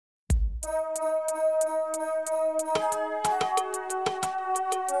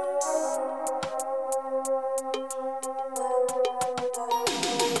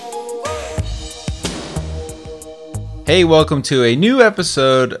Hey, welcome to a new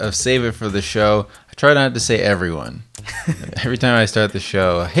episode of Save It for the Show. I try not to say everyone. Every time I start the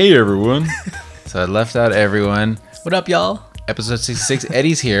show, hey everyone. So I left out everyone. What up, y'all? Episode 66.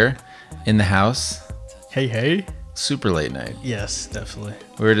 Eddie's here in the house. Hey. Super late night. Yes, definitely.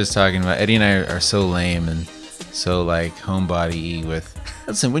 We were just talking about Eddie and I are so lame and so like homebody-y with.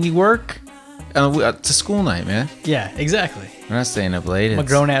 Listen, when you work, it's a school night, man. Yeah, exactly. We're not staying up late. I'm a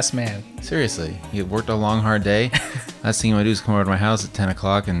grown-ass man. Seriously, you worked a long, hard day. Last thing you want to do is come over to my house at 10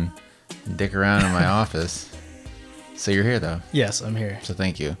 o'clock and dick around in my office. So you're here, though. Yes, I'm here. So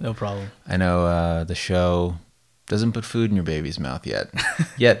thank you. No problem. I know the show doesn't put food in your baby's mouth yet.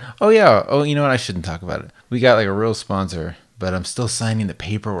 Oh, yeah. Oh, you know what? I shouldn't talk about it. We got like a real sponsor, but I'm still signing the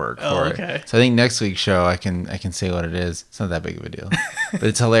paperwork for it. Okay. So I think next week's show, I can say what it is. It's not that big of a deal. But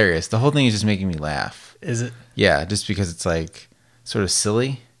it's hilarious. The whole thing is just making me laugh. Is it? Yeah, just because it's like sort of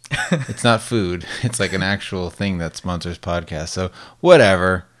silly. It's not food. It's like an actual thing that sponsors podcasts. So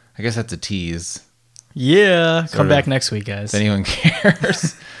whatever. I guess that's a tease. Yeah. Come back next week, guys. If anyone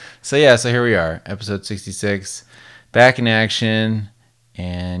cares. So here we are. Episode 66. Back in action.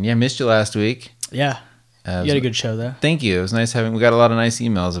 And yeah, missed you last week. Yeah. You had a good show, though. Thank you. It was nice we got a lot of nice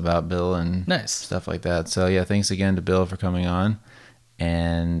emails about Bill and nice stuff like that. So yeah, thanks again to Bill for coming on.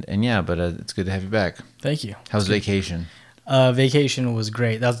 And yeah, but it's good to have you back. Thank you. How's vacation? Vacation was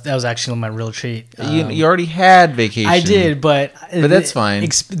great. That was actually my real treat. You already had vacation. I did, but that's fine.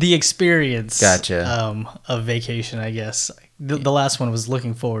 The experience, gotcha. Of vacation, I guess. The last one was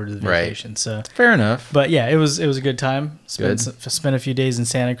looking forward to the vacation. Right. So fair enough. But yeah, it was a good time. Spent a few days in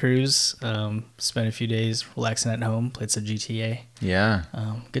Santa Cruz. Spent a few days relaxing at home. Played some GTA. Yeah.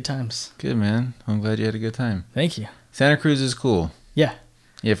 Good times. Good, man. I'm glad you had a good time. Thank you. Santa Cruz is cool. Yeah.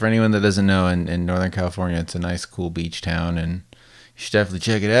 Yeah, for anyone that doesn't know, in Northern California, it's a nice, cool beach town, and you should definitely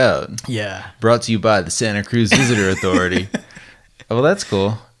check it out. Yeah. Brought to you by the Santa Cruz Visitor Authority. Well, that's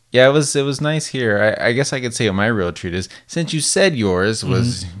cool. Yeah, it was nice here. I guess I could say what my real treat is. Since you said yours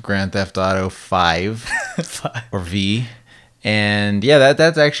was Grand Theft Auto 5 or V, and yeah,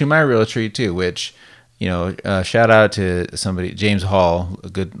 that's actually my real treat too. Which, shout out to somebody, James Hall, a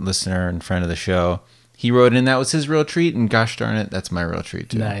good listener and friend of the show. He wrote in that was his real treat, and gosh darn it, that's my real treat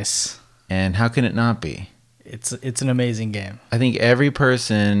too. Nice. And how can it not be? It's an amazing game. I think every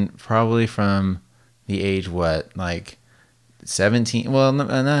person, probably from the age, like 17, well,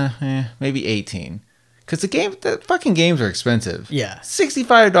 maybe 18. Because the fucking games are expensive. Yeah.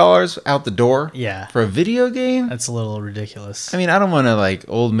 $65 out the door. Yeah. For a video game? That's a little ridiculous. I mean, I don't want to like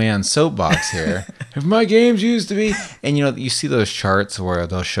old man soapbox here. If my games used to be, and you see those charts where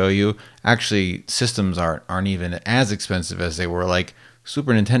they'll show you actually systems aren't even as expensive as they were. Like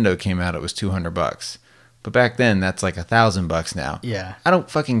Super Nintendo came out, it was $200. But back then, that's like $1,000 now. Yeah. I don't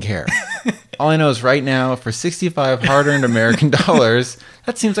fucking care. All I know is right now, for 65 hard-earned American dollars,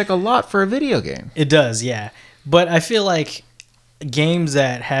 that seems like a lot for a video game. It does, yeah. But I feel like games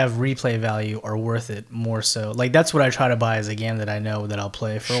that have replay value are worth it more so. Like, that's what I try to buy as a game that I know that I'll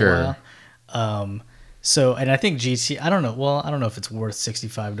play for a while. And I think GT, I don't know. Well, I don't know if it's worth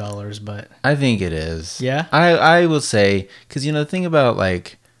 $65, but I think it is. Yeah? I will say, because, the thing about,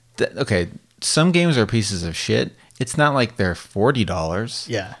 like, some games are pieces of shit. It's not like they're $40.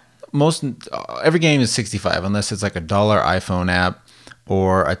 Yeah. Every game is $65 unless it's like a $1 iPhone app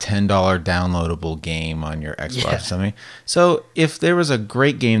or a $10 downloadable game on your Xbox or something. So if there was a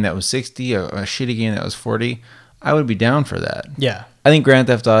great game that was $60 or a shitty game that was $40, I would be down for that. Yeah. I think Grand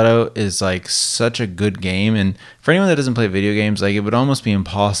Theft Auto is like such a good game, and for anyone that doesn't play video games, like it would almost be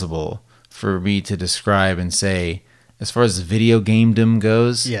impossible for me to describe and say, as far as video gamedom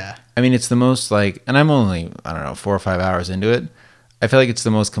goes. Yeah. I mean, it's the most like, and I'm only 4 or 5 hours into it. I feel like it's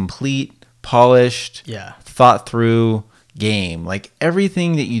the most complete, polished, thought through game. Like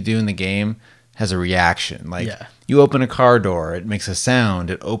everything that you do in the game has a reaction. Like you open a car door, it makes a sound,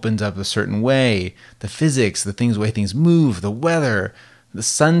 it opens up a certain way. The physics, the way things move, the weather, the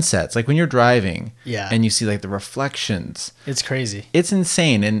sunsets. Like when you're driving and you see like the reflections. It's crazy. It's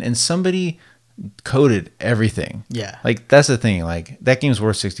insane. And somebody coded everything. Yeah. Like that's the thing. Like that game's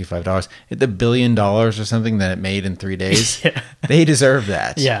worth $65. The $1 billion or something that it made in 3 days. They deserve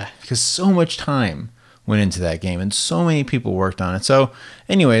that. Yeah. Because so much time went into that game and so many people worked on it. So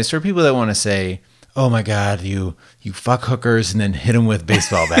anyways, for people that want to say, oh my God, you fuck hookers and then hit them with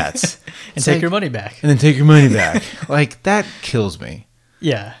baseball bats. And take your money back. And then take your money back. Like that kills me.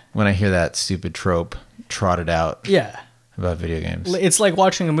 Yeah. When I hear that stupid trope trotted out. Yeah. About video games. It's like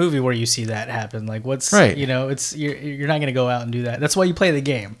watching a movie where you see that happen. Like what's right. It's you're not going to go out and do that. That's why you play the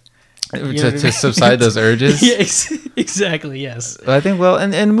game. To subside those urges. Yeah, exactly. Yes. I think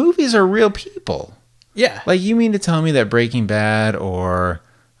and movies are real people. Yeah. Like, you mean to tell me that Breaking Bad or,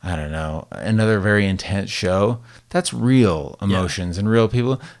 I don't know, another very intense show, that's real emotions and real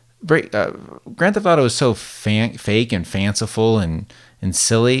people. Grand Theft Auto is so fake and fanciful and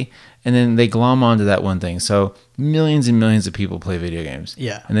silly, and then they glom onto that one thing. So millions and millions of people play video games.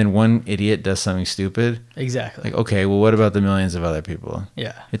 Yeah. And then one idiot does something stupid. Exactly. Like, okay, well, what about the millions of other people?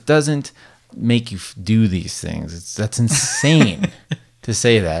 Yeah. It doesn't make you do these things. That's insane to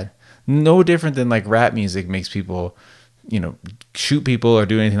say that. No different than like rap music makes people, shoot people or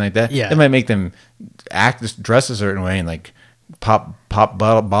do anything like that. Yeah. It might make them dress a certain way and like pop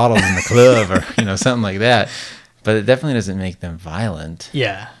bottles in the club or something like that. But it definitely doesn't make them violent.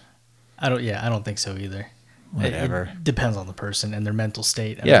 Yeah. I don't think so either. Whatever. It depends on the person and their mental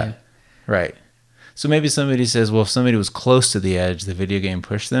state. I mean, right. So maybe somebody says, well, if somebody was close to the edge, the video game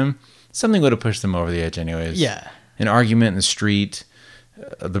pushed them. Something would have pushed them over the edge anyways. Yeah. An argument in the street,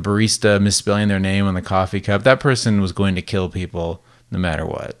 the barista misspelling their name on the coffee cup. That person was going to kill people no matter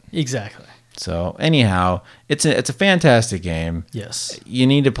what. Exactly. So anyhow, it's a fantastic game. Yes. You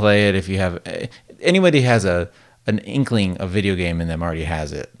need to play it if you have... Anybody has an inkling of video game in them already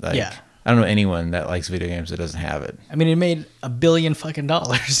has it. Like, yeah. I don't know anyone that likes video games that doesn't have it. I mean, it made $1 billion fucking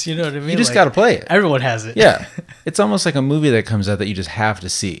dollars. You know what I mean? You just got to play it. Everyone has it. Yeah. It's almost like a movie that comes out that you just have to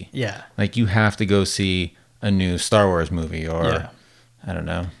see. Yeah. Like you have to go see a new Star Wars movie or I don't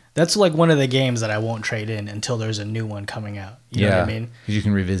know. That's like one of the games that I won't trade in until there's a new one coming out. You know what I mean? Because you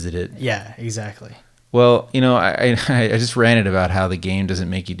can revisit it. Yeah, exactly. Well, I just ranted about how the game doesn't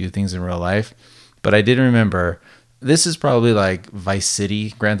make you do things in real life, but I did remember... This is probably like Vice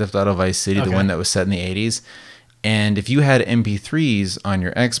City, Grand Theft Auto Vice City, the one that was set in the 80s. And if you had MP3s on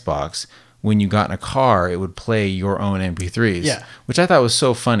your Xbox, when you got in a car, it would play your own MP3s. Yeah. Which I thought was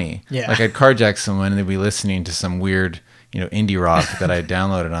so funny. Yeah. Like I'd carjack someone and they'd be listening to some weird, indie rock that I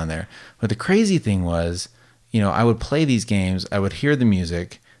downloaded on there. But the crazy thing was, I would play these games, I would hear the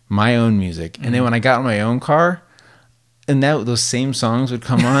music, my own music, and then when I got in my own car, and those same songs would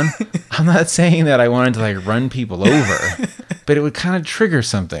come on. I'm not saying that I wanted to like run people over, but it would kind of trigger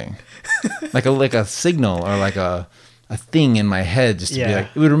something, like a signal or like a thing in my head, just to be like,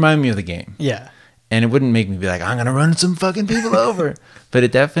 it would remind me of the game. Yeah, and it wouldn't make me be like, I'm gonna run some fucking people over.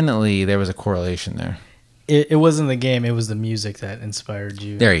 But there was a correlation there. It wasn't the game; it was the music that inspired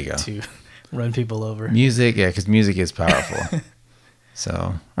you. There you go. To run people over. Music, yeah, because music is powerful.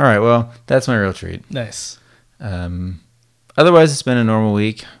 So, all right, well, that's my real treat. Nice. Otherwise, it's been a normal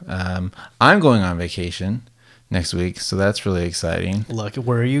week. I'm going on vacation next week, so that's really exciting. Look,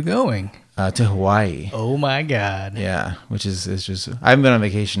 where are you going? To Hawaii. Oh my God. Yeah, which is just... I haven't been on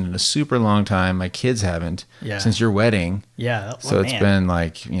vacation in a super long time. My kids haven't since your wedding. Yeah. So it's been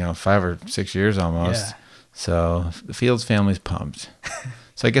like, 5 or 6 years almost. Yeah. So the Fields family's pumped.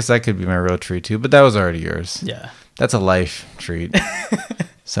 So I guess that could be my real treat too, but that was already yours. Yeah. That's a life treat.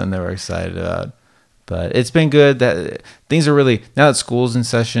 Something that we're excited about. But it's been good. That things are really, now that school's in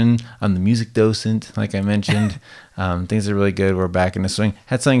session, I'm the music docent, like I mentioned. Things are really good. We're back in the swing.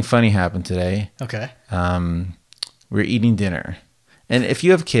 Had something funny happen today. Okay. We're eating dinner. And if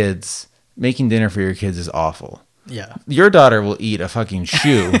you have kids, making dinner for your kids is awful. Yeah. Your daughter will eat a fucking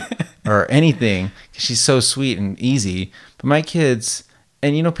shoe or anything because she's so sweet and easy. But my kids,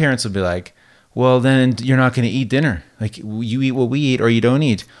 and parents will be like, well, then you're not going to eat dinner. Like, you eat what we eat or you don't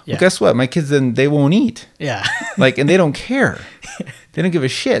eat. Yeah. Well, guess what? My kids, then they won't eat. Yeah. And they don't care. They don't give a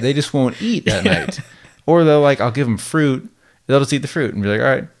shit. They just won't eat that night. Or I'll give them fruit. They'll just eat the fruit and be like, all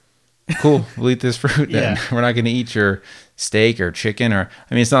right, cool. We'll eat this fruit then. Yeah. We're not going to eat your steak or chicken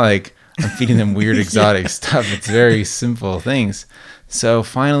it's not like I'm feeding them weird exotic stuff. It's very simple things. So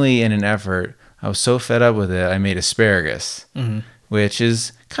finally, in an effort, I was so fed up with it, I made asparagus, which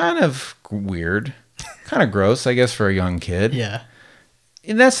is kind of weird, kind of gross, I guess, for a young kid. Yeah.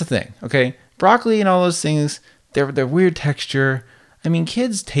 And that's the thing, okay? Broccoli and all those things, they're weird texture.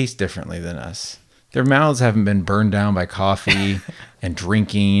 Kids taste differently than us. Their mouths haven't been burned down by coffee and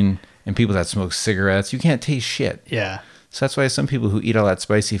drinking and people that smoke cigarettes. You can't taste shit. Yeah. So that's why some people who eat all that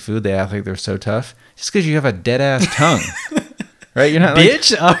spicy food, they act like they're so tough. Just because you have a dead-ass tongue. Right? You're not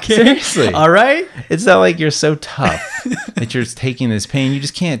Bitch? Okay. Seriously. All right. It's not like you're so tough that you're just taking this pain. You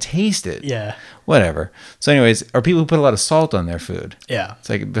just can't taste it. Yeah. Whatever. So anyways, or people who put a lot of salt on their food. Yeah. It's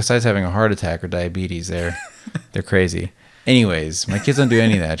like, besides having a heart attack or diabetes, they're crazy. Anyways, my kids don't do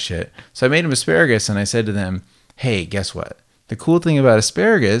any of that shit. So I made them asparagus and I said to them, hey, guess what? The cool thing about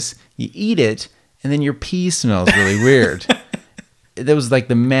asparagus, you eat it and then your pee smells really weird. That was like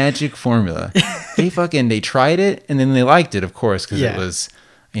the magic formula. They tried it and then they liked it, of course, because it was,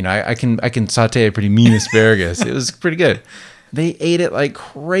 I can saute a pretty mean asparagus. It was pretty good. They ate it like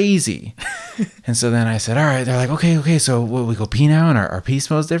crazy. And so then I said, all right. They're like, okay. So will we go pee now? And our pee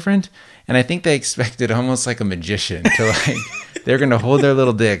smells different. And I think they expected almost like a magician to like, they're going to hold their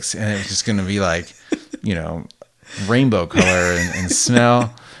little dicks and it's just going to be like, you know, rainbow color and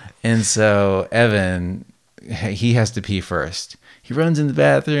smell. And so Evan, he has to pee first. He runs in the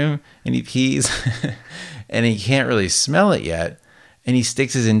bathroom and he pees and he can't really smell it yet. And he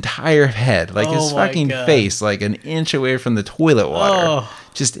sticks his entire head, like his fucking face, like an inch away from the toilet water.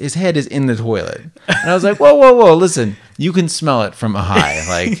 Just his head is in the toilet. And I was like, whoa, listen, you can smell it from a high.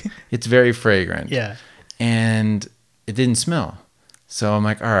 Like, it's very fragrant. Yeah. And it didn't smell. So I'm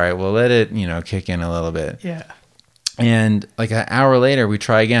like, all right, well, let it, kick in a little bit. Yeah. And like an hour later, we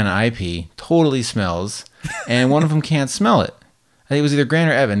try again. I pee, totally smells. And one of them can't smell it. I think it was either Grant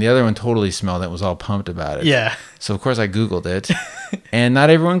or Evan. The other one totally smelled it, was all pumped about it. Yeah. So, of course, I Googled it. And not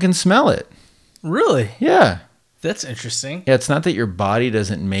everyone can smell it. Really? Yeah. That's interesting. Yeah, it's not that your body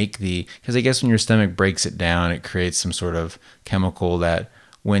doesn't make because I guess when your stomach breaks it down, it creates some sort of chemical that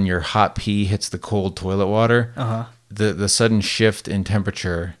when your hot pee hits the cold toilet water, the sudden shift in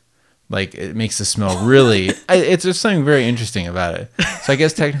temperature, like it makes the smell really, there's something very interesting about it. So I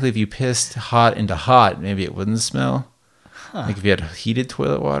guess technically if you pissed hot into hot, maybe it wouldn't smell. Like if you had heated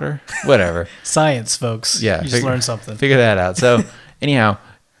toilet water, whatever. Science, folks. Yeah. You just learned something. Figure that out. So anyhow,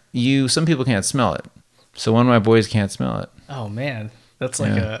 some people can't smell it. So one of my boys can't smell it. Oh man. That's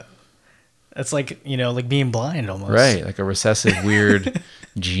like that's like, like being blind almost. Right. Like a recessive weird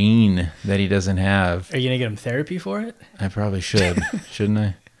gene that he doesn't have. Are you going to get him therapy for it? I probably should, shouldn't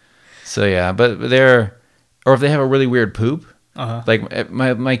I? So yeah, but or if they have a really weird poop, like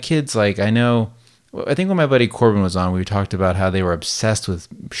my kids, like I think when my buddy Corbin was on, we talked about how they were obsessed with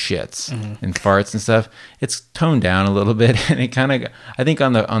shits and farts and stuff. It's toned down a little bit, and it kind of. I think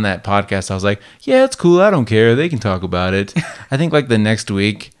on that podcast, I was like, "Yeah, it's cool. I don't care. They can talk about it." I think like the next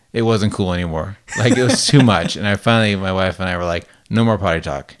week, it wasn't cool anymore. Like it was too much, and my wife and I were like, "No more potty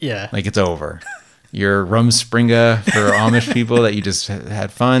talk. Yeah, like it's over. Your rumspringa for Amish people that you just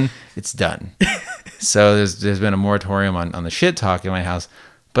had fun. It's done." So there's been a moratorium on the shit talk in my house.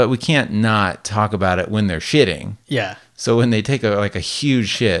 But we can't not talk about it when they're shitting. Yeah. So when they take a huge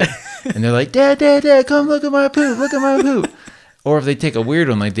shit and they're like, Dad, come look at my poop. Or if they take a weird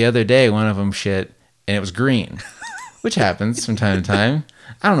one, like the other day, one of them shit and it was green, which happens from time to time.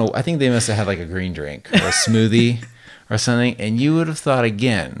 I don't know. I think they must have had like a green drink or a smoothie or something. And you would have thought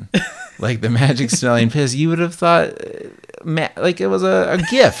again, like the magic smelling piss, you would have thought like it was a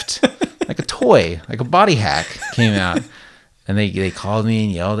gift, like a toy, like a body hack came out. And they called me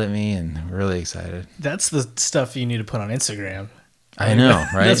and yelled at me and were really excited. That's the stuff you need to put on Instagram. I know,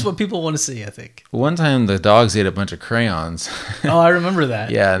 right? That's what people want to see, I think. One time the dogs ate a bunch of crayons. Oh, I remember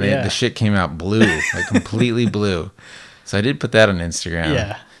that. Yeah, the shit came out blue, like completely blue. So I did put that on Instagram.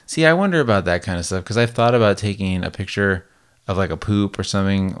 Yeah. See, I wonder about that kind of stuff because I've thought about taking a picture of like a poop or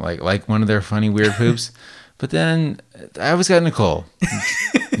something, like one of their funny weird poops. But then I always got Nicole.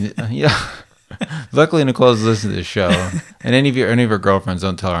 Yeah. Luckily, Nicole's listening to the show, and any of her girlfriends,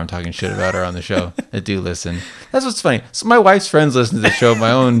 don't tell her I'm talking shit about her on the show that do listen. That's what's funny. So my wife's friends listen to the show.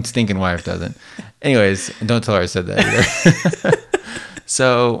 My own stinking wife doesn't. Anyways, don't tell her I said that either.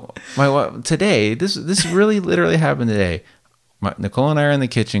 So my wife today, this really literally happened today. Nicole and I are in the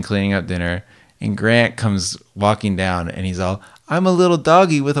kitchen cleaning up dinner, and Grant comes walking down, and he's all, "I'm a little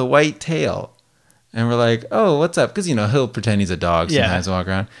doggy with a white tail." And we're like, "Oh, what's up?" Because, he'll pretend he's a dog sometimes walk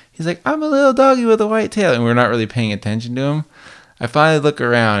around. He's like, "I'm a little doggy with a white tail." And we're not really paying attention to him. I finally look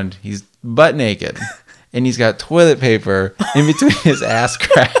around. He's butt naked. And he's got toilet paper in between his ass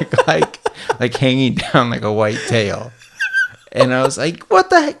crack, like hanging down like a white tail. And I was like, "What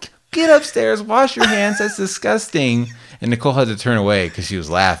the heck? Get upstairs. Wash your hands. That's disgusting." And Nicole had to turn away because she was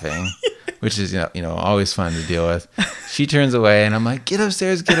laughing, which is, always fun to deal with. She turns away, and I'm like, "Get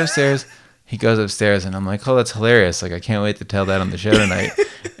upstairs, get upstairs." He goes upstairs, and I'm like, "Oh, that's hilarious. Like, I can't wait to tell that on the show tonight."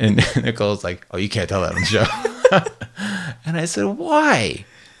 And Nicole's like, "Oh, you can't tell that on the show." And I said, "Why?"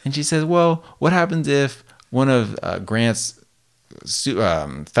 And she says, "Well, what happens if one of Grant's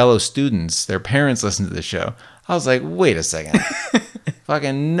fellow students, their parents listen to the show?" I was like, "Wait a second.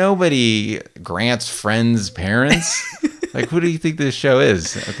 Fucking nobody, Grant's friends' parents? Like, who do you think this show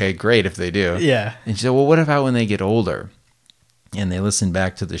is?" Okay, great if they do. Yeah. And she said, "Well, what about when they get older and they listen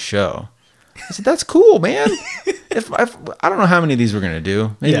back to the show?" I said, "That's cool, man. If I don't know how many of these we're going to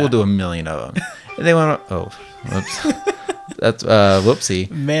do. Maybe we'll do 1 million of them." And they went, "Oh, whoops." That's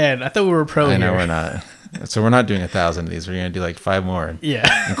whoopsie. Man, I thought we were pro here. I know we're not. So we're not doing 1,000 of these. We're going to do like 5 more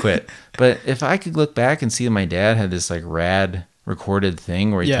and quit. But if I could look back and see my dad had this like rad recorded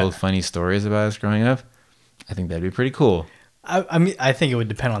thing where he told funny stories about us growing up, I think that'd be pretty cool. I mean, I think it would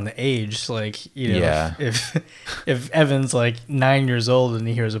depend on the age. Like, you know, Yeah. if Evan's like 9 years old and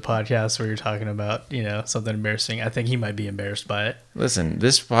he hears a podcast where you're talking about, you know, something embarrassing, I think he might be embarrassed by it. Listen,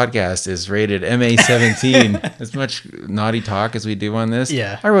 this podcast is rated MA-17. As much naughty talk as we do on this.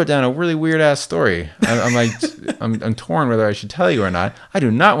 Yeah. I wrote down a really weird ass story. I'm like, I'm torn whether I should tell you or not. I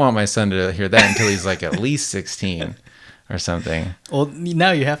do not want my son to hear that until he's like at least 16 or something. Well, now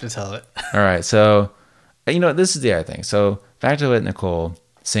you have to tell it. All right, so you know, this is the other thing. So back to what Nicole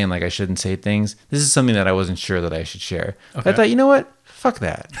saying, like I shouldn't say things. This is something that I wasn't sure that I should share. Okay. I thought, you know what? Fuck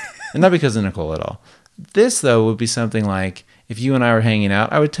that. And not because of Nicole at all. This though would be something like if you and I were hanging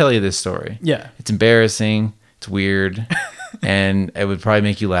out, I would tell you this story. Yeah. It's embarrassing. It's weird, and it would probably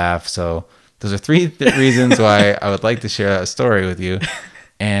make you laugh. So those are three reasons why I would like to share that story with you.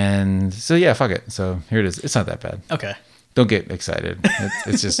 And so yeah, fuck it. So here it is. It's not that bad. Okay. Don't get excited.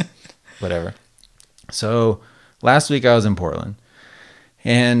 It's just whatever. So last week I was in Portland,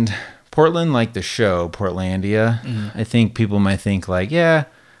 and Portland, like the show Portlandia, I think people might think like, yeah,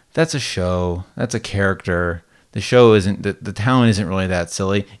 that's a show, that's a character. The show isn't, the town isn't really that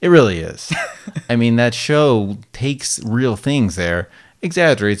silly. It really is. I mean, that show takes real things there,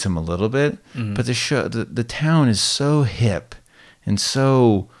 exaggerates them a little bit, but the town is so hip and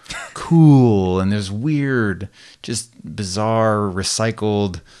so cool, and there's weird, just bizarre,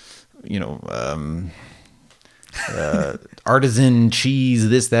 recycled, you know, artisan cheese,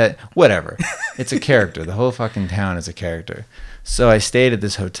 this, that, whatever. It's a character. The whole fucking town is a character. So I stayed at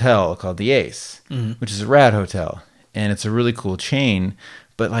this hotel called the Ace, which is a rad hotel, and it's a really cool chain,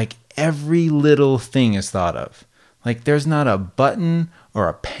 but like every little thing is thought of. Like there's not a button or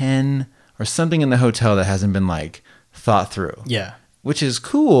a pen or something in the hotel that hasn't been like thought through. Yeah. Which is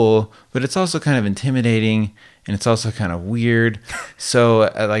cool, but it's also kind of intimidating, and it's also kind of weird. So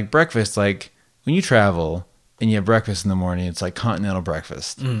at like breakfast, like when you travel and you have breakfast in the morning, it's like continental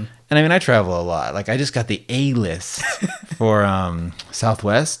breakfast. And I mean, I travel a lot. Like I just got the A list for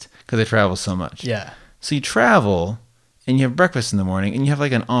Southwest because I travel so much. Yeah. So you travel and you have breakfast in the morning, and you have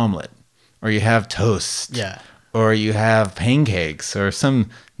like an omelet, or you have toast. Yeah. Or you have pancakes or some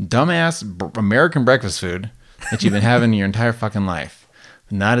dumbass American breakfast food that you've been having your entire fucking life.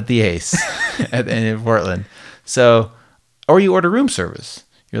 Not at the Ace in Portland. So, or you order room service.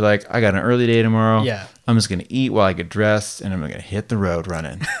 You're like, I got an early day tomorrow. Yeah. I'm just going to eat while I get dressed, and I'm going to hit the road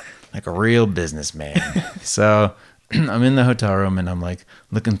running like a real businessman. So I'm in the hotel room, and I'm like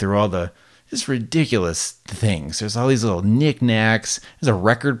looking through all the just ridiculous things. There's all these little knickknacks. There's a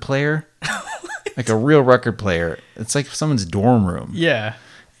record player, like a real record player. It's like someone's dorm room. Yeah.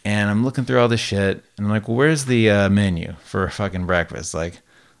 And I'm looking through all this shit, and I'm like, well, where's the menu for fucking breakfast? Like,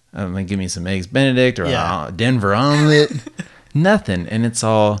 I'm like, give me some eggs Benedict or a Denver omelet. Nothing. And it's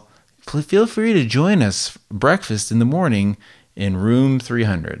all, feel free to join us breakfast in the morning in room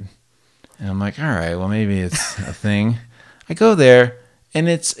 300. And I'm like, all right, well, maybe it's a thing. I go there, and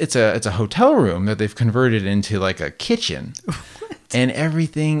it's a hotel room that they've converted into like a kitchen. And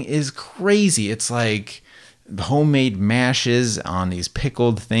everything is crazy. It's like homemade mashes on these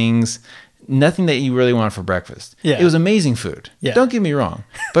pickled things. Nothing that you really want for breakfast. Yeah. It was amazing food. Yeah. Don't get me wrong.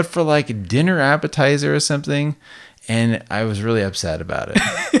 But for like a dinner appetizer or something, and I was really upset about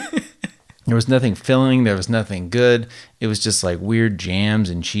it. There was nothing filling. There was nothing good. It was just like weird jams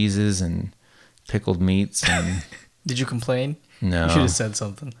and cheeses and pickled meats. And Did you complain? no. You should have said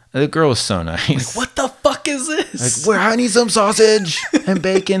something. The girl was so nice. Like, what the fuck is this? Like, where I need some sausage and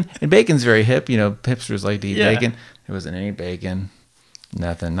bacon. And bacon's very hip. You know, hipsters like to eat bacon. There wasn't any bacon.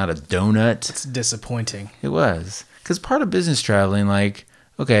 Nothing. Not a donut. It's disappointing. It was. Because part of business traveling, like,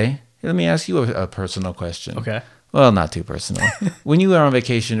 okay, let me ask you a personal question. Okay. Well, not too personal. When you were on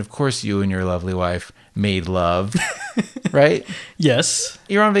vacation, of course you and your lovely wife made love, right? Yes.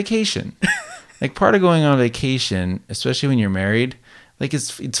 You're on vacation. Like, part of going on vacation, especially when you're married, like,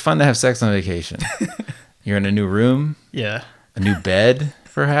 it's fun to have sex on vacation. You're in a new room, Yeah. a new bed,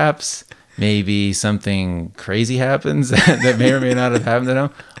 perhaps. Maybe something crazy happens that may or may not have happened to them.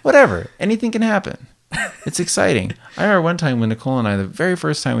 Whatever. Anything can happen. It's exciting. I remember one time when Nicole and I, the very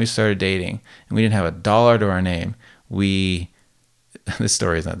first time we started dating, and we didn't have $1 to our name, this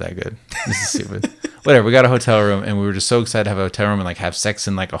story is not that good. This is stupid. Whatever. We got a hotel room, and we were just so excited to have a hotel room and like have sex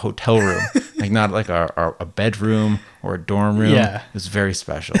in like a hotel room, like not like a bedroom or a dorm room. Yeah. It was very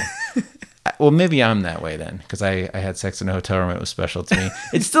special. Well, maybe I'm that way then, because I had sex in a hotel room. It was special to me.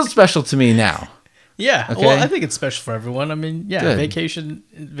 It's still special to me now. Yeah. Okay. Well, I think it's special for everyone. I mean, yeah, Good.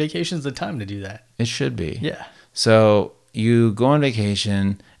 vacation's the time to do that. It should be. Yeah. So you go on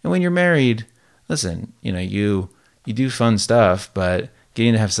vacation, and when you're married, listen, you know, you do fun stuff, but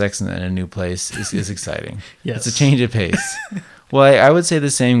getting to have sex in a new place is exciting. Yes. It's a change of pace. Well, I would say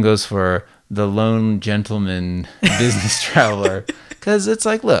the same goes for the lone gentleman business traveler. Because it's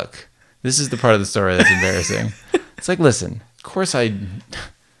like, look, this is the part of the story that's embarrassing. It's like, listen, of course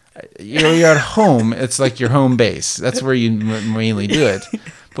you're at home. It's like your home base. That's where you mainly do it.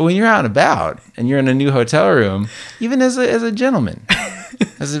 But when you're out and about and you're in a new hotel room, even as a gentleman,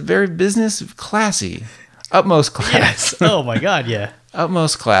 as a very business classy, utmost class. Yes. Oh my God. Yeah.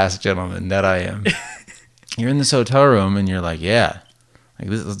 Utmost class gentleman that I am. You're in this hotel room and you're like, yeah, like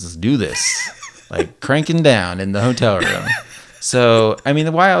let's just do this. Like cranking down in the hotel room. So, I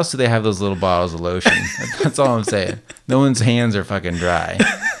mean, why else do they have those little bottles of lotion? That's all I'm saying. No one's hands are fucking dry.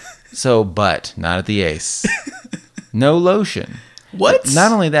 So, but not at the Ace. No lotion. What?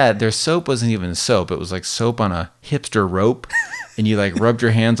 Not only that, their soap wasn't even soap. It was like soap on a hipster rope. And you like rubbed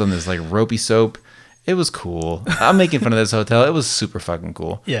your hands on this like ropey soap. It was cool. I'm making fun of this hotel. It was super fucking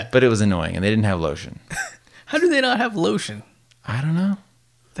cool. Yeah. But it was annoying and they didn't have lotion. How do they not have lotion? I don't know.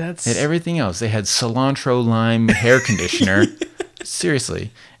 They That's had everything else. They had cilantro lime hair conditioner.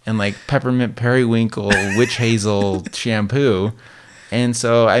 Seriously. And like peppermint periwinkle witch hazel shampoo. And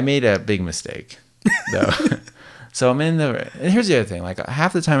so I made a big mistake though. So I'm in the, and here's the other thing. Like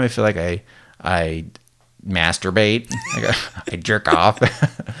half the time I feel like I masturbate. Like I jerk off.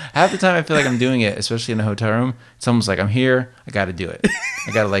 Half the time I feel like I'm doing it, especially in a hotel room. It's almost like I'm here. I got to do it.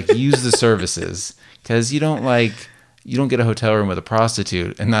 I got to like use the services because you don't get a hotel room with a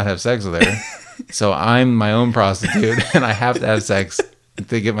prostitute and not have sex with her. So I'm my own prostitute and I have to have sex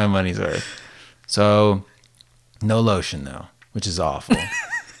to get my money's worth. So no lotion though, which is awful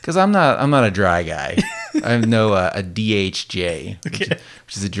because I'm not a dry guy. I know a DHJ,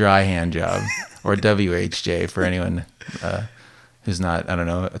 which is a dry hand job, or a WHJ for anyone who's not, I don't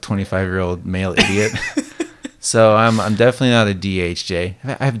know, a 25-year-old male idiot. So I'm definitely not a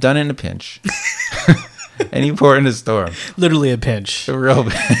DHJ. I've done it in a pinch. Any port in a storm. literally a pinch. A real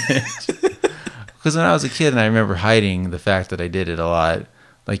pinch. Because when I was a kid and I remember hiding the fact that I did it a lot,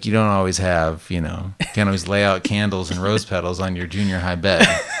 like you don't always have, can't always lay out candles and rose petals on your junior high bed.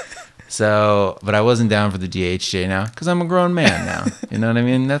 So, but I wasn't down for the DHJ now because I'm a grown man now. You know what I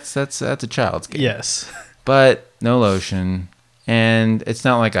mean? That's a child's game. Yes. But no lotion, and it's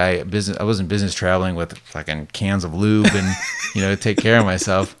not like I wasn't business traveling with fucking cans of lube and to take care of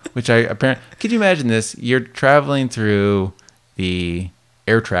myself. Which I apparently could you imagine this? You're traveling through the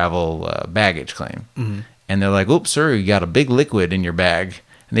air travel baggage claim, and they're like, "Oops, sir, you got a big liquid in your bag,"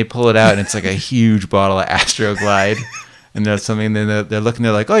 and they pull it out, and it's like a huge bottle of Astroglide. And that's something, then they're looking,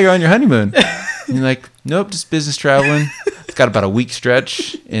 they're like, "Oh, you're on your honeymoon." And you're like, "Nope, just business traveling." It's got about a week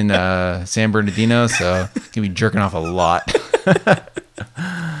stretch in San Bernardino, so gonna be jerking off a lot.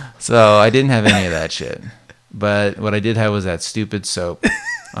 So I didn't have any of that shit. But what I did have was that stupid soap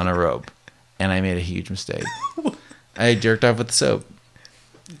on a rope. And I made a huge mistake. I jerked off with the soap.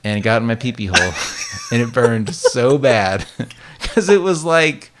 And it got in my pee-pee hole. And it burned so bad. Because it was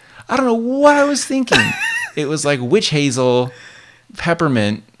like, I don't know what I was thinking. It was like witch hazel,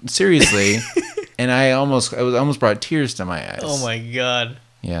 peppermint, seriously. And I almost brought tears to my eyes. Oh my God.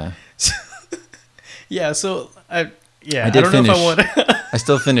 Yeah. Yeah, so I did don't finish. know if I want I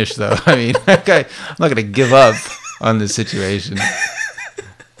still finished though. I mean, I'm not going to give up on this situation.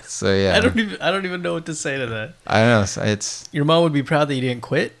 So yeah. I don't even know what to say to that. I don't know. It's Your mom would be proud that you didn't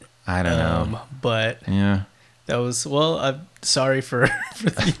quit. I don't know. But yeah. that was, well, I'm sorry for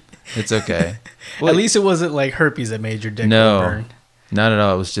the, It's okay. Well, at least it wasn't like herpes that made your dick burn. Not at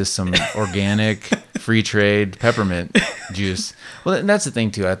all. It was just some organic, free trade peppermint juice. Well, and that's the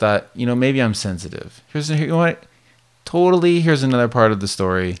thing too. I thought, maybe I'm sensitive. Here's another part of the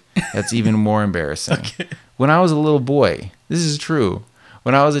story that's even more embarrassing. Okay. When I was a little boy, this is true.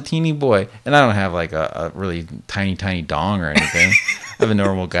 When I was a teeny boy, and I don't have like a really tiny dong or anything. I have a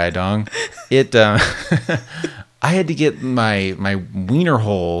normal guy dong. I had to get my wiener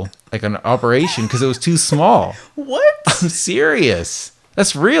hole like an operation because it was too small. What? I'm serious.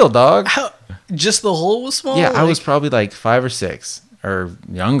 That's real, dog. How? Just the hole was small? Yeah, I was probably like 5 or 6 or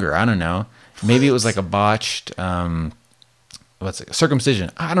younger. I don't know. Maybe it was like a botched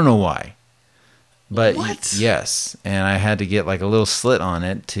circumcision. I don't know why. But what? Yes, and I had to get like a little slit on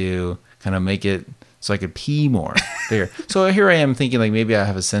it to kind of make it so I could pee more bigger. So here I am thinking like maybe I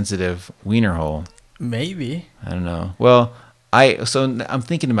have a sensitive wiener hole. Maybe. I don't know. Well, I'm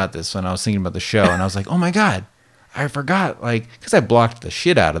thinking about this when I was thinking about the show, and I was like, oh my God, I forgot, like, because I blocked the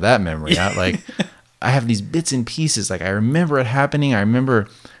shit out of that memory. I have these bits and pieces. Like I remember it happening. I remember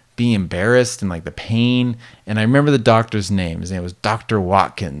being embarrassed and like the pain, and I remember the doctor's name. His name was Dr.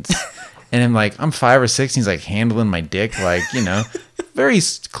 Watkins. And I'm 5 or 6, and he's like handling my dick, very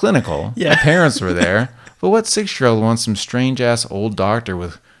clinical. Yeah. My parents were there. But what 6-year-old wants some strange ass old doctor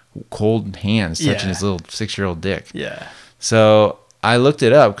with cold hands touching his little 6-year-old dick? Yeah. So I looked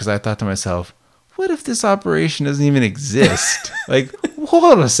it up because I thought to myself, what if this operation doesn't even exist? Hold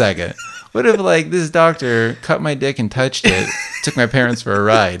on a second. What if this doctor cut my dick and touched it, took my parents for a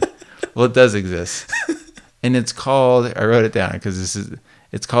ride? Well, it does exist. And it's called, I wrote it down because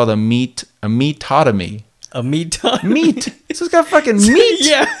it's called a meatotomy. A meatotomy? Meat. So it's got fucking meat.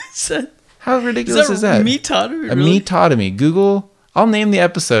 Yeah. How ridiculous is that? Meatotomy? A really? meatotomy. Google, I'll name the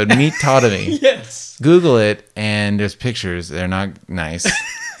episode meatotomy. Yes. Google it, and there's pictures. They're not nice.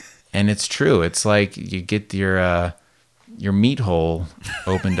 And it's true. It's like you get your meat hole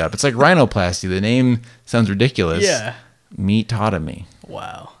opened up. It's like rhinoplasty. The name sounds ridiculous. Yeah. Meatotomy.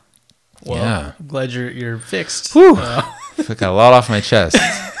 Wow. Well, Yeah. I'm glad you're fixed. Whew. I got a lot off my chest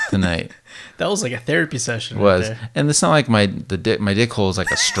tonight. That was like a therapy session. It was. Right there. And it's not like my dick hole is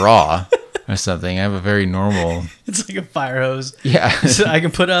like a straw or something. I have a very normal. It's like a fire hose. Yeah. So I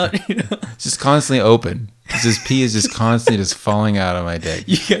can put out, It's just constantly open. It's just pee is just constantly just falling out of my dick.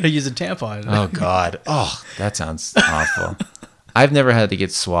 You gotta use a tampon. Oh God. Oh, that sounds awful. I've never had to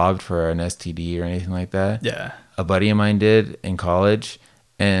get swabbed for an STD or anything like that. Yeah. A buddy of mine did in college,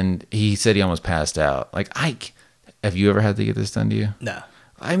 and he said he almost passed out. Have you ever had to get this done to you? No.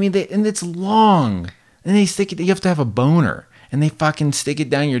 I mean, and it's long, and they stick it. You have to have a boner, and they fucking stick it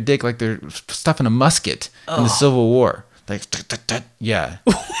down your dick like they're stuffing a musket in the Civil War. Yeah.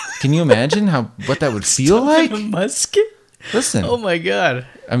 Can you imagine what that would feel like? A musket? Listen. Oh my God.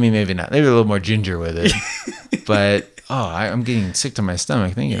 I mean, maybe not. Maybe a little more ginger with it, but I'm getting sick to my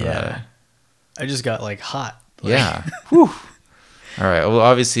stomach thinking about it. I just got hot. Yeah. Whew. All right. Well,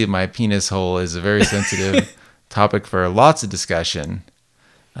 obviously, my penis hole is a very sensitive topic for lots of discussion.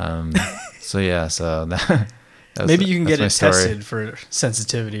 So Maybe you can get it story. tested for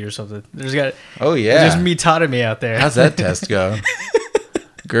sensitivity or something. There's meatotomy out there. How's that test go,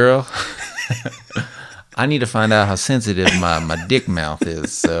 girl? I need to find out how sensitive my dick mouth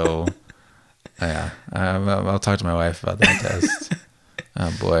is. So, yeah, I'll talk to my wife about that test.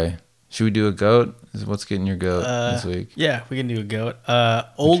 Oh boy, should we do a goat? What's getting your goat this week? Yeah, we can do a goat.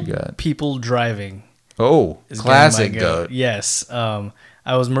 Old people driving. Oh, classic goat. Yes.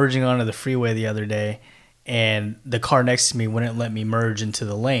 I was merging onto the freeway the other day, and the car next to me wouldn't let me merge into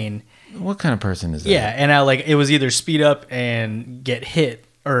the lane. What kind of person is that? Yeah, and it was either speed up and get hit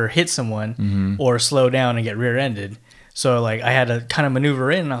or hit someone, or slow down and get rear-ended. So I had to kind of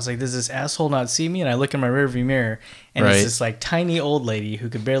maneuver in, and I was like, does this asshole not see me? And I look in my rearview mirror, and it's this tiny old lady who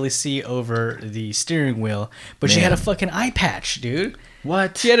could barely see over the steering wheel, but she had a fucking eye patch, dude.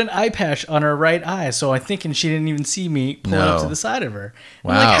 What? She had an eye patch on her right eye, so I'm thinking she didn't even see me pull up to the side of her.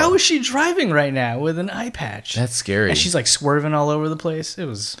 Wow. I'm like, how is she driving right now with an eye patch? That's scary. And she's swerving all over the place.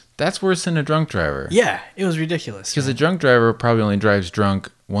 That's worse than a drunk driver. Yeah, it was ridiculous. Because a drunk driver probably only drives drunk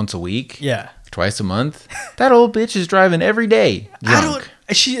once a week. Yeah. Twice a month. That old bitch is driving every day drunk.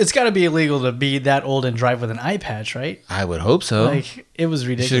 It's got to be illegal to be that old and drive with an eye patch, right? I would hope so. It was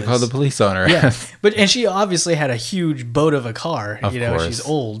ridiculous. You should have called the police on her. Yeah, and she obviously had a huge boat of a car. Of course. She's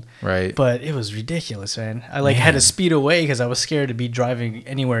old. Right. But it was ridiculous, man. I had to speed away because I was scared to be driving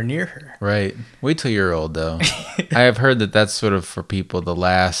anywhere near her. Right. Wait till you're old, though. I have heard that that's sort of for people the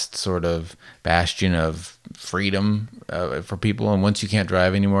last sort of bastion of freedom for people, and once you can't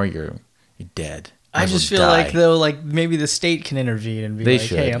drive anymore, you're dead. I just feel like maybe the state can intervene and be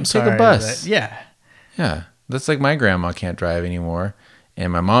hey, I'm sorry. Take a bus. Yeah. Yeah. That's like my grandma can't drive anymore,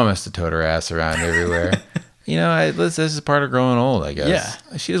 and my mom has to tote her ass around everywhere. This is part of growing old, I guess.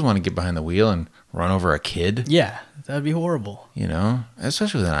 Yeah. She doesn't want to get behind the wheel and run over a kid. Yeah. That'd be horrible.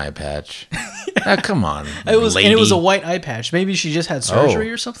 Especially with an eye patch. Come on, it was lady. a white eye patch. Maybe she just had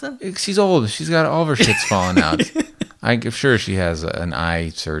surgery or something. She's old. She's got all of her shit's falling out. I'm sure she has an eye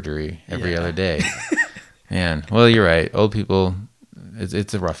surgery every other day. Man, well, you're right. Old people,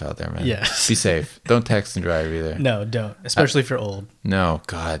 it's rough out there, man. Yeah. Be safe. Don't text and drive either. No, don't. Especially if you're old. No,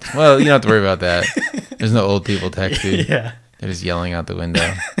 God. Well, you don't have to worry about that. There's no old people texting. Yeah. They're just yelling out the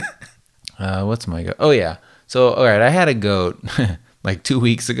window. What's my goat? Oh, yeah. So, all right, I had a goat 2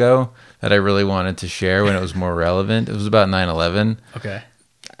 weeks ago that I really wanted to share when it was more relevant. It was about 9/11. Okay.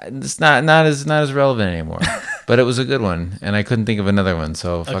 It's not as relevant anymore, but it was a good one, and I couldn't think of another one,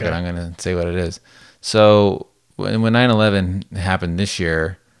 so fuck it, I'm gonna say what it is. So when 9/11 happened this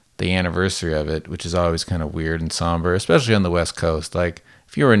year, the anniversary of it, which is always kind of weird and somber, especially on the West Coast.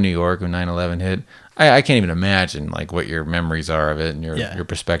 If you were in New York when 9/11 hit, I can't even imagine what your memories are of it and your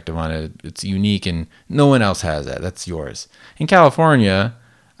perspective on it. It's unique, and no one else has that. That's yours. In California,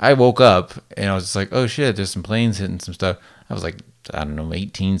 I woke up and I was just like, oh shit, there's some planes hitting some stuff. I was like, I don't know,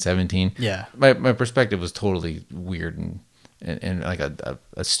 18, 17. Yeah. My perspective was totally weird and like a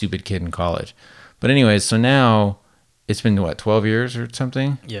stupid kid in college. But anyways, so now it's been, what, 12 years or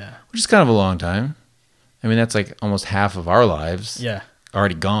something? Yeah. Which is kind of a long time. I mean, that's like almost half of our lives. Yeah.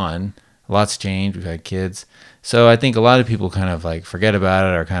 Already gone. Lots changed. We've had kids. So I think a lot of people kind of like forget about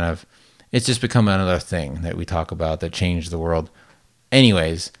it or kind of, it's just become another thing that we talk about that changed the world.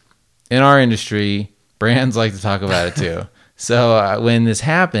 Anyways, in our industry, brands like to talk about it too. So when this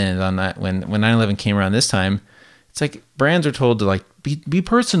happened on that, when 9/11 came around this time, it's like brands are told to like be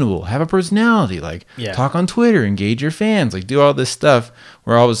personable, have a personality, like talk on Twitter, engage your fans, like do all this stuff.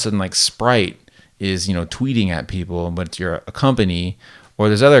 Where all of a sudden like Sprite is, you know, tweeting at people, but you're a company, or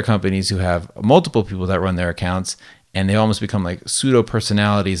there's other companies who have multiple people that run their accounts, and they almost become like pseudo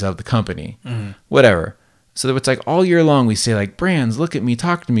personalities of the company, whatever. So it's like all year long we say like, brands, look at me,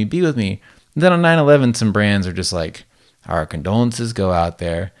 talk to me, be with me. And then on 9/11, some brands are just like, our condolences go out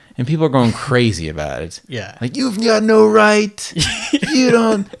there, and people are going crazy about it. Yeah. Like, you've got no right. You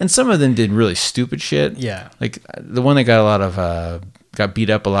don't. And some of them did really stupid shit. Yeah. Like the one that got a lot of, got beat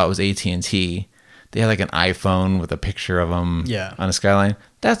up a lot was AT&T. They had like an iPhone with a picture of them on a skyline.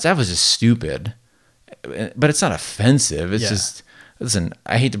 That was just stupid. But it's not offensive. It's just, listen,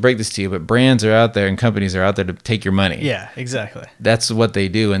 I hate to break this to you, but brands are out there and companies are out there to take your money. Yeah, exactly. That's what they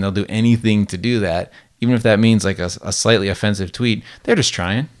do, and they'll do anything to do that. Even if that means like a slightly offensive tweet, they're just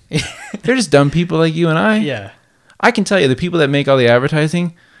trying. They're just dumb people like you and I. Yeah. I can tell you, the people that make all the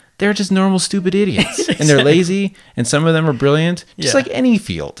advertising, they're just normal stupid idiots. Exactly. And they're lazy, and some of them are brilliant, just like any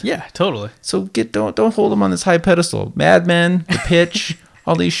field. Yeah, totally. So don't hold them on this high pedestal. Mad Men, The Pitch,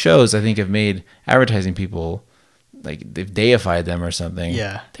 all these shows I think have made advertising people, like they've deified them or something.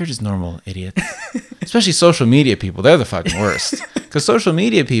 Yeah. They're just normal idiots. Especially social media people. They're the fucking worst. Because social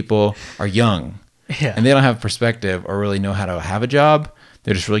media people are young. Yeah. And they don't have perspective or really know how to have a job.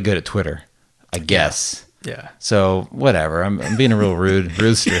 They're just really good at Twitter, I guess. Yeah. So whatever. I'm being a real rude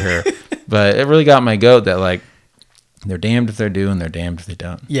rooster here. But it really got my goat that like they're damned if they do and they're damned if they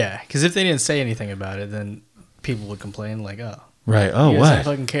don't. Yeah. Because if they didn't say anything about it, then people would complain like, oh. Right. Oh, you guys what? don't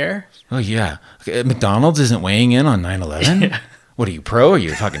fucking care? Oh, yeah. Okay, McDonald's isn't weighing in on 9/11? Yeah. What are you, pro? Are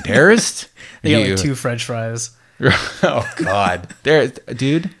you a fucking terrorist? They got like 2 French fries. Oh, God.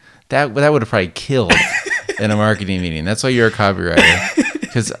 Dude, that would have probably killed in a marketing meeting. That's why you're a copywriter.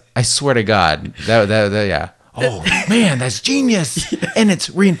 Because I swear to God, that yeah. Oh, man, that's genius. And it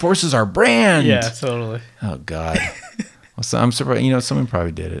reinforces our brand. Yeah, totally. Oh, God. Well, so I'm surprised. Someone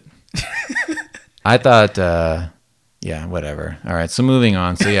probably did it. I thought, yeah, whatever. All right, so moving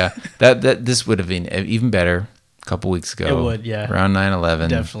on. So, yeah, that this would have been even better a couple weeks ago. It would, yeah. Around 9/11.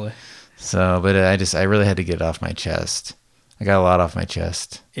 Definitely. So, but I really had to get it off my chest. I got a lot off my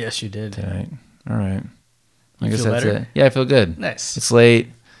chest. Yes, you did. Tonight. All right. I guess feel that's better? it. Yeah, I feel good. Nice. It's late.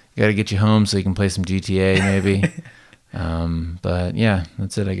 Got to get you home so you can play some GTA maybe. But yeah,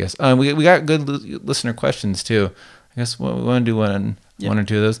 that's it, I guess. We got good listener questions too. I guess we want to do one or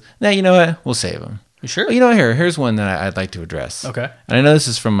two of those. Now, you know what? We'll save them. You sure? You know what? Here's one that I'd like to address. Okay. And I know this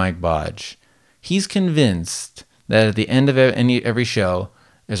is from Mike Bodge. He's convinced that at the end of every show,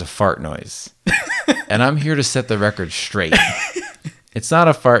 there's a fart noise. And I'm here to set the record straight. It's not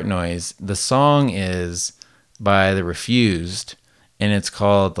a fart noise. The song is by The Refused, and it's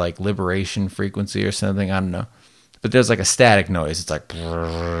called like Liberation Frequency or something. I don't know. But there's like a static noise. It's like,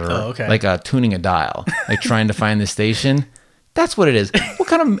 okay. Like tuning a dial, like trying to find the station. That's what it is. What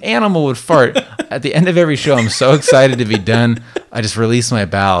kind of animal would fart at the end of every show? I'm so excited to be done. I just release my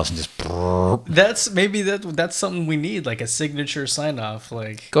bowels and just. That's something we need, like a signature sign off.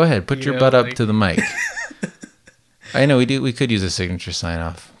 Like, go ahead, put your butt up to the mic. I know we could use a signature sign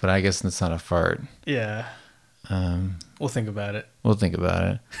off, but I guess it's not a fart. Yeah. We'll think about it. We'll think about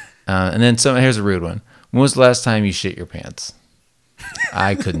it. And then here's a rude one. When was the last time you shit your pants?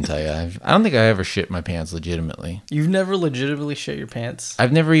 I couldn't tell you. I don't think I ever shit my pants legitimately. You've never legitimately shit your pants?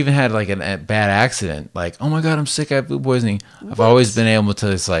 I've never even had like a bad accident. Like, oh my God, I'm sick. I have food poisoning. I've always been able to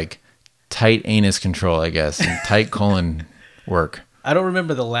this like tight anus control, I guess, and tight colon work. I don't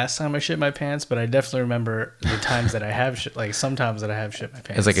remember the last time I shit my pants, but I definitely remember the times that I have shit, like sometimes that I have shit my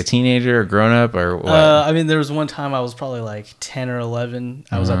pants. As like a teenager or grown up or what? I mean, there was one time I was probably like 10 or 11.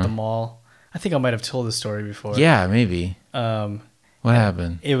 I was at the mall. I think I might have told this story before. Yeah, maybe. What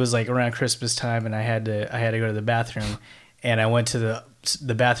happened? It was like around Christmas time, and I had to go to the bathroom, and I went to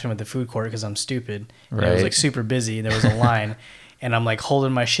the bathroom at the food court because I'm stupid. And it was like super busy, and there was a line. and I'm like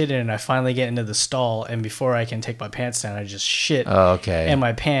holding my shit in, and I finally get into the stall, and before I can take my pants down, I just shit in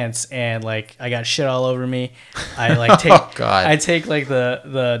my pants, and like I got shit all over me. I like take I take like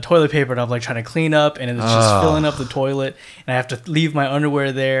the toilet paper, and I'm like trying to clean up, and it's just filling up the toilet, and I have to leave my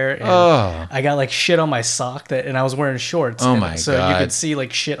underwear there, and I got like shit on my sock and I was wearing shorts. Oh my so God. you could see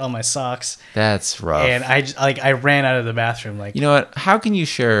like shit on my socks. That's rough. And I ran out of the bathroom. Like, you know what? How can you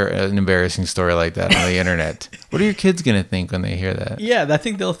share an embarrassing story like that on the internet? What are your kids gonna think when they hear that? Yeah, I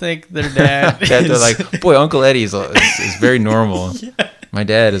think they'll think their dad. They're like, boy, Uncle Eddie is very normal. Yeah. My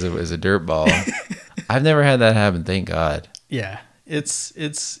dad is a dirtball. I've never had that happen. Thank God. Yeah, it's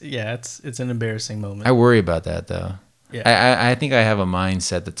an embarrassing moment. I worry about that though. Yeah. I think I have a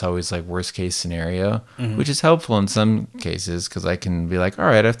mindset that's always like worst case scenario, which is helpful in some cases because I can be like, all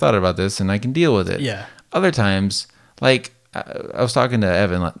right, I've thought about this and I can deal with it. Yeah. Other times, like I was talking to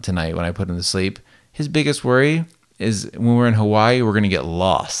Evan tonight when I put him to sleep. His biggest worry is when we're in Hawaii, we're going to get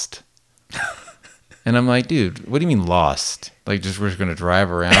lost. And I'm like, dude, what do you mean lost? Like, we're just going to drive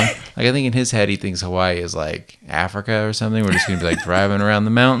around? Like, I think in his head, he thinks Hawaii is like Africa or something. We're just going to be like driving around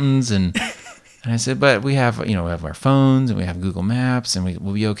the mountains. And I said, but we have our phones and we have Google Maps and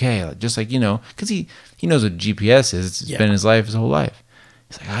we'll be okay. Just like, because he knows what GPS is. It's been his whole life.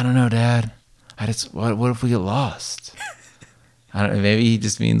 He's like, I don't know, Dad. What if we get lost? I don't know. Maybe he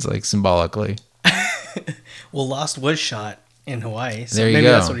just means like symbolically. Well, Lost was shot in Hawaii, so there you maybe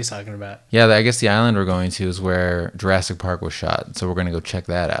go. that's what he's talking about. Yeah, I guess the island we're going to is where Jurassic Park was shot, so we're going to go check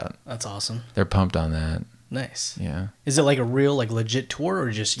that out. That's awesome. They're pumped on that. Nice. Yeah. Is it like a real, like legit tour,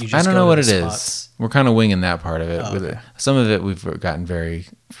 or just you just? I don't go know to what the it spots? is. We're kind of winging that part of it. Oh, okay. Some of it we've gotten very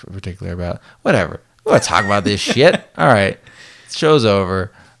particular about. Whatever. We want to talk about this shit. All right. Show's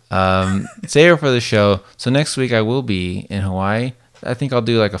over. Save it for the show. So next week I will be in Hawaii. I think I'll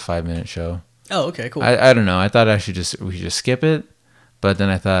do like a 5-minute show. Oh, okay, cool. I don't know. I thought we should just skip it, but then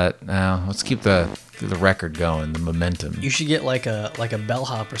I thought, no, let's keep the record going, the momentum. You should get like a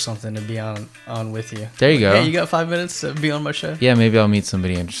bellhop or something to be on with you. There you go. Hey, you got 5 minutes to be on my show? Yeah, maybe I'll meet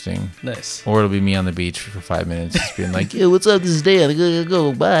somebody interesting. Nice. Or it'll be me on the beach for 5 minutes, just being like, "Yo, what's up? This is Dan. I gotta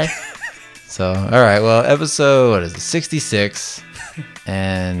go. Bye." So, all right. Well, episode 66,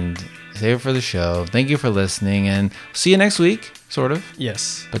 and save it for the show. Thank you for listening, and see you next week. Sort of.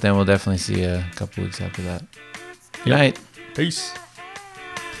 Yes. But then we'll definitely see you a couple weeks after that. Good night. Peace.